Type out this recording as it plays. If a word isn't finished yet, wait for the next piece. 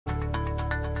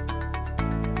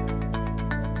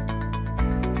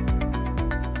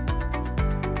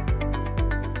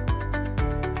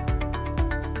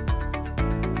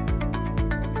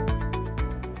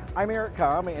I'm Eric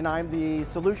Comm, and I'm the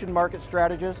Solution Market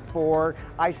Strategist for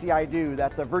IC.IDO.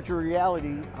 That's a virtual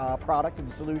reality product and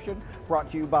solution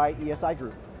brought to you by ESi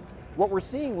Group. What we're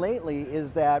seeing lately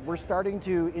is that we're starting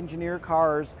to engineer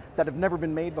cars that have never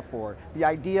been made before. The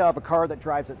idea of a car that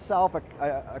drives itself,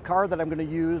 a car that I'm going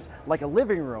to use like a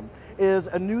living room, is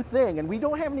a new thing, and we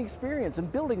don't have any experience in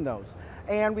building those.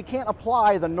 And we can't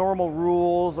apply the normal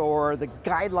rules or the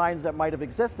guidelines that might have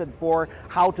existed for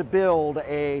how to build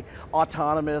a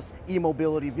autonomous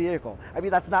e-mobility vehicle. I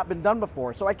mean, that's not been done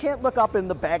before. So I can't look up in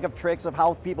the bag of tricks of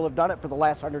how people have done it for the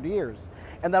last 100 years.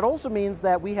 And that also means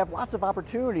that we have lots of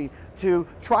opportunity to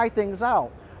try things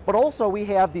out. But also we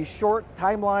have these short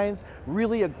timelines,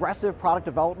 really aggressive product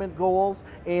development goals,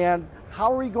 and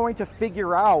how are we going to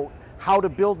figure out how to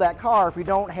build that car if we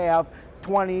don't have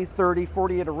 20, 30,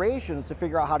 40 iterations to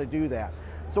figure out how to do that?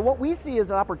 So what we see as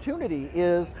an opportunity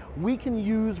is we can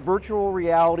use virtual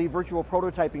reality, virtual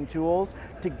prototyping tools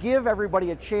to give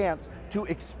everybody a chance to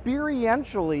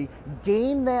experientially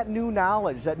gain that new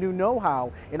knowledge, that new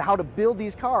know-how in how to build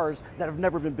these cars that have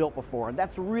never been built before. And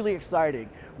that's really exciting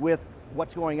with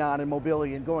what's going on in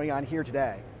mobility and going on here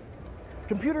today.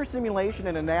 Computer simulation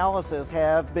and analysis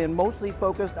have been mostly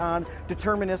focused on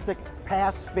deterministic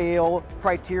pass-fail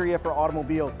criteria for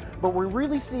automobiles. But we're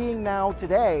really seeing now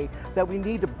today that we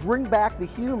need to bring back the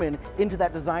human into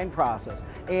that design process.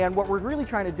 And what we're really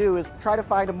trying to do is try to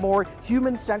find a more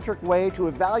human-centric way to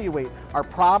evaluate our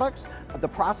products, the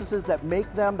processes that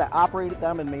make them, that operate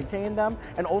them and maintain them,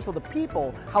 and also the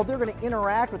people, how they're going to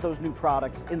interact with those new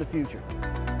products in the future.